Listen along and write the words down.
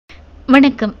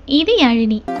வணக்கம், இது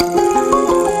யாழினி.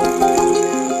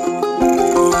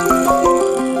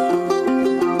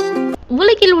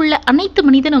 உலகில் உள்ள அனைத்து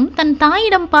மனிதனும் தன்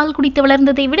தாயிடம் பால் குடித்து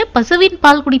வளர்ந்ததை விட பசுவின்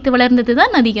பால் குடித்து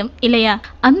வளர்ந்ததுதான் அதிகம், இல்லையா?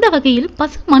 அந்த வகையில்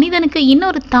பசு மனிதனுக்கு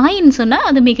இன்னொரு தாயின்னு சொன்னா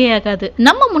அது மிகையாகாது.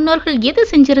 நம்ம முன்னோர்கள் எது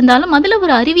செஞ்சிருந்தாலும் அதுல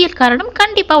ஒரு அறிவியல் காரணம்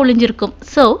கண்டிப்பா ஒளிஞ்சிருக்கும்.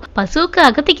 சோ பசுவுக்கு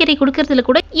அகத்திக்கீரை கொடுக்கறதுல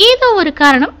கூட ஏதோ ஒரு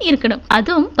காரணம் இருக்கணும்.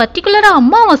 அதுவும் பர்டிகுலரா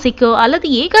அமாவாசைக்கோ அல்லது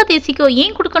ஏகாதேசிக்கோ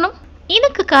ஏன் கொடுக்கணும்?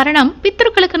 இதுக்கு காரணம்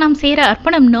பித்ருக்களுக்கு நாம் செய்யற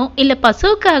அர்ப்பணம்னோ இல்ல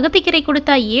பசுவுக்கு அகத்திக்கீரை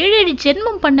கொடுத்தா 7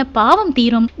 ஜென்மம் பண்ண பாவம்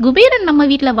தீரும், குபேரன் நம்ம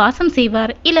வீட்டுல வாசம்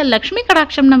செய்வார், இல்ல லட்சுமி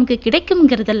கடாட்சம் நமக்கு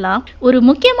கிடைக்கும்ங்கிறதெல்லாம் ஒரு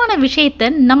முக்கியமான விஷயத்த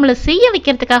நம்மள செய்ய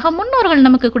வைக்கிறதுக்காக முன்னோர்கள்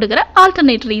நமக்கு கொடுக்கிற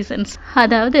ஆல்டர்னேட் ரீசன்ஸ்.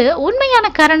 அதாவது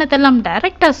உண்மையான காரணத்தெல்லாம்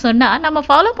டைரக்டா சொன்னா நம்ம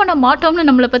ஃபாலோ பண்ண மாட்டோம்னு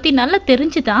நம்மளை பத்தி நல்லா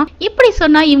தெரிஞ்சுதான் இப்படி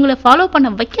சொன்னா இவங்களை ஃபாலோ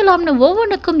பண்ண வைக்கலாம்னு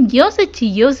ஒவ்வொன்றுக்கும்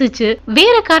யோசிச்சு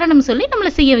வேற காரணம் சொல்லி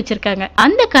நம்மளை செய்ய வச்சிருக்காங்க.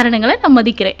 அந்த காரணங்களை நான்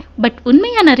மதிக்கிறேன். பட்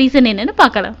உண்மையான ரீசன் என்னன்னு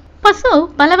பார்க்கலாம். பசு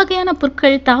பல வகையான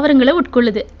புற்கள் தாவரங்களை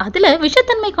உட்கொள்ளுது. அதுல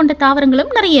விஷத்தன்மை கொண்ட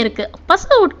தாவரங்களும் நிறைய இருக்கு.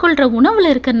 பசு உட்கொள்ற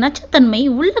உணவுல இருக்க நச்சுத்தன்மை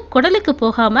உள்ள குடலுக்கு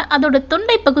போகாம அதோட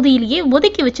தொண்டை பகுதியிலேயே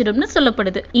ஒதுக்கி வச்சிடும்னு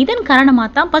சொல்லப்படுது. இதன் காரணமா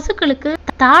தான் பசுக்களுக்கு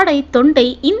தாடை, தொண்டை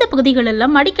இந்த பகுதிகள்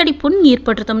எல்லாம் அடிக்கடி புண்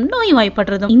ஏற்படுறதும்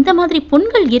நோய்வாய்ப்படுறதும். இந்த மாதிரி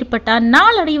புண்கள் ஏற்பட்டா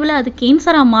நாளடைவுல அது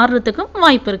கேன்சரா மாறுறதுக்கும்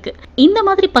வாய்ப்பு இருக்கு. இந்த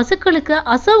மாதிரி பசுக்களுக்கு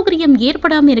அசௌகரியம்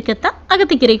ஏற்படாம இருக்கத்தான்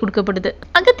அகத்திக்கீரை கொடுக்கப்படுது.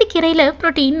 அகத்திக்கீரையில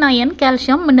protein, iron,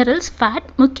 calcium, minerals, fat,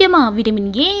 முக்கியமா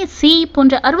விட்டமின் ஏ, சி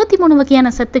போன்ற 63 வகையான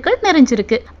சத்துக்கள்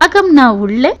நிறைஞ்சிருக்கு. அகம்னா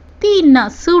உள்ள, தீன்னா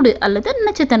சூடு அல்லது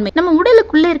நச்சுத்தன்மை. நம்ம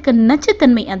உடலுக்குள்ள இருக்க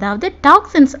நச்சுத்தன்மை அதாவது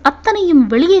டாக்ஸின்ஸ் அத்தனையும்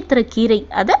வெளியேற்றுற கீரை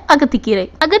அது அகத்திக்கீரை.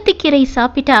 அகத்திக்கீரை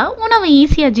சாப்பிட்டா உணவு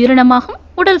ஈஸியா ஜீரணமாகும்,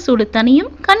 உடல் சூடு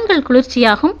தனியும், கண்கள்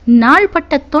குளிர்ச்சியாகும்,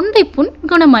 நாள்பட்ட தொண்டை புண்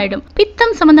குணமாயிடும்,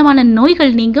 பித்தம் சம்பந்தமான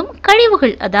நோய்கள் நீங்கும்,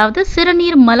 கழிவுகள் அதாவது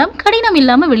சிறுநீர், மலம் கடினம்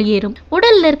இல்லாம வெளியேறும்,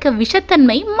 உடல்ல இருக்க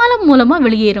விஷத்தன்மை மலம் மூலமா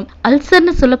வெளியேறும்,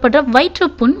 அல்சர்னு சொல்லப்படுற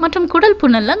வயிற்றுப்புண் மற்றும் குடல்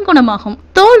புண் எல்லாம் குணமாகும்,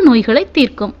 தோல் நோய்களை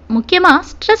தீர்க்கும், முக்கியமா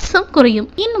ஸ்ட்ரெஸ்ஸும் குறையும்.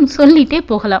 இன்னும் சொல்லிட்டே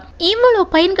போகலாம். இவ்வளவு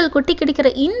பயன்கள் கொட்டி கிடைக்கிற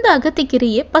இந்த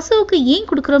அகத்திக்கீரையை பசுவுக்கு ஏன்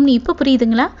கொடுக்கிறோம்னு இப்ப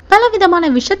புரியுதுங்களா? பலவிதமான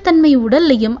விஷத்தன்மை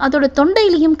உடல்லையும் அதோட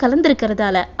தொண்டையிலையும்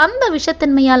கலந்திருக்கிறதால அந்த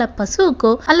விஷத்தன்மையால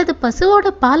பசுவுக்கோ அல்லது பசுவோட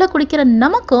பாலை குடிக்கிற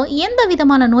நமக்கோ எந்த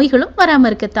விதமான நோய்களும் வராம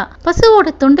இருக்கத்தான். பசுவோட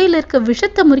தொண்டையில இருக்க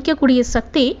விஷத்தை முறிக்கக்கூடிய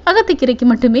சக்தி அகத்திக்கீரைக்கு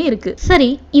மட்டுமே இருக்கு. சரி,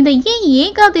 இதை ஏன்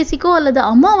ஏகாதேசிக்கோ அல்லது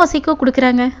அமாவாசைக்கோ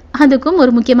கொடுக்கறாங்க? அதுக்கும்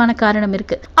ஒரு முக்கியமான காரணம்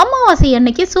இருக்கு. அமாவாசை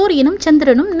அன்னைக்கு சூரியனும்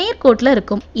சந்திரனும் நேர்கோட்ல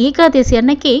இருக்கும். ஏகாதேசி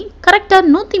அன்னைக்கு கரெக்டா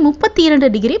 132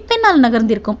 டிகிரி பின்னால்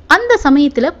நகர்ந்திருக்கும். அந்த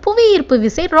சமயத்துல புவியீர்ப்பு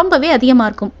விசை ரொம்பவே அதிகமா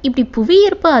இருக்கும். இப்படி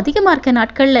புவியீர்ப்பு அதிகமா இருக்க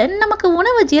நாட்கள்ல நமக்கு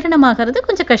உணவு ஜீரணமாகிறது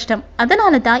கொஞ்சம் கஷ்டம்.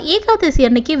 அதனாலதான் ஏகாதசி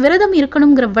அன்னைக்கு விரதம்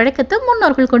இருக்கணுங்கிற வழக்கத்தை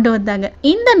முன்னோர்கள் கொண்டு வந்தாங்க.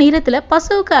 இந்த நேரத்துல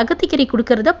பசுவுக்கு அகத்திக்கீரை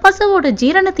கொடுக்கறத பசுவோட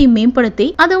ஜீரணத்தை மேம்படுத்தி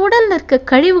அது உடல்ல இருக்க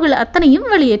கழிவுகள் அத்தனையும்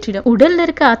வெளியேற்றிடும். உடல்ல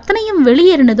இருக்க அத்தனையும்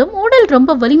வெளியேறினதும் உடல்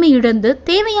ரொம்ப வலிமை இழந்து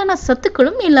தேவையான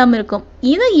சத்துக்களும் இல்லாம இருக்கும்.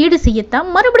 இதை ஈடு செய்யத்தான்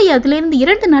மறுபடியும் அதுல இருந்து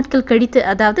 2 நாட்கள் கழித்து,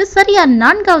 அதாவது சரியா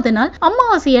 4வது நாள்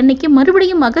அமாவாசை அன்னைக்கு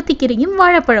மறுபடியும் அகத்திக்கீரையும்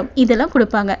வாழைப்பழம் இதெல்லாம்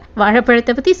கொடுப்பாங்க.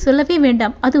 வாழைப்பழத்தை பத்தி சொல்லவே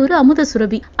வேண்டாம், அது ஒரு அமுத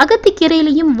சுரபி.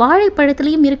 அகத்திக்கீரையிலையும்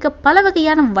வாழைப்பழத்திலையும் இருக்க பல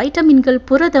வகையான வைட்டமின்கள்,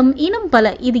 புரதம், இன்னும்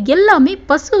பல. இது எல்லாமே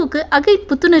பசுவுக்கு அகை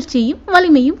புத்துணர்ச்சியையும்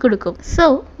வலிமையும் கொடுக்கும். சோ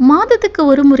மாதத்துக்கு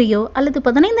ஒரு முறையோ அல்லது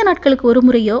 15 நாட்களுக்கு ஒரு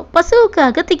முறையோ பசுவுக்கு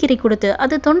அகத்திக்கீரை கொடுத்து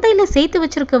அது தொண்டையில சேர்த்து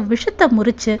வச்சிருக்க விஷத்தை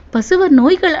முறிச்சு பசுவை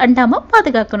நோய்கள் அண்டாம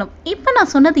பாதுகாக்கணும். இப்ப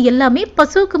நான் சொன்னது எல்லாமே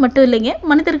பசுவுக்கு மட்டும் இல்லைங்க,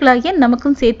 மனிதர்களாகிய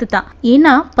நமக்கும் சேர்த்து தான்.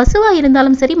 ஏன்னா பசுவா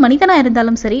இருந்தாலும் சரி, மனிதனா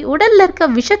இருந்தாலும் சரி, உடல்ல இருக்க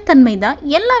விஷத்தன்மை தான்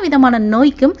எல்லா விதமான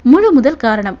நோய்க்கும் முழு முதல்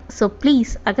காரணம். சோ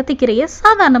பிளீஸ் அகத்திக்கீரையை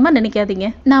சாதாரணமா நினைக்காதீங்க.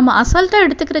 நாம அசால்ட்டா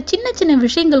எடுத்துக்கிற சின்ன சின்ன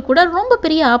விஷயங்கள் கூட ரொம்ப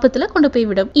பெரிய ஆபத்துல கொண்டு போய்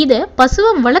விடும். இத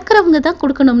பசுவை வளர்க்கறவங்க தான்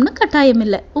கொடுக்கணும்னு கட்டாயம்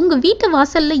இல்ல. உங்க வீட்டு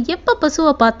வாசல்ல எப்ப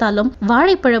பசுவை பார்த்தாலும்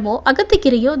வாழைப்பழமோ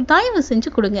அகத்திக்கீரையோ தயவு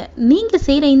செஞ்சு கொடுங்க. நீங்க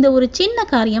செய்யற இந்த ஒரு சின்ன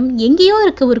காரியம் எங்கேயோ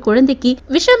இருக்க ஒரு குழந்தைக்கு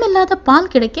விஷமில்லாத பால்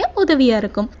கிடைக்க உதவியா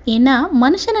இருக்கும். ஏன்னா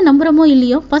மனுஷனை நம்புறமோ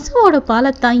இல்லையோ, பசுவோட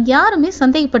பாலைத்தான் யாருமே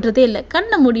சந்தேகப்படுறதே இல்ல,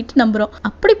 கண்ணை மூடிட்டு நம்புறோம்.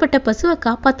 அப்படிப்பட்ட பசுவை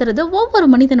காப்பாத்துறது ஒவ்வொரு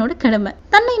மனிதனோட கடமை.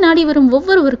 தன்னை நாடி வரும்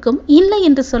ஒவ்வொருவருக்கும் இல்லை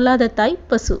என்று சொல்லாத தாய்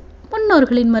பசு.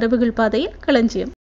 முன்னோர்களின் மரபுகள் பாதையில் களஞ்சியம்.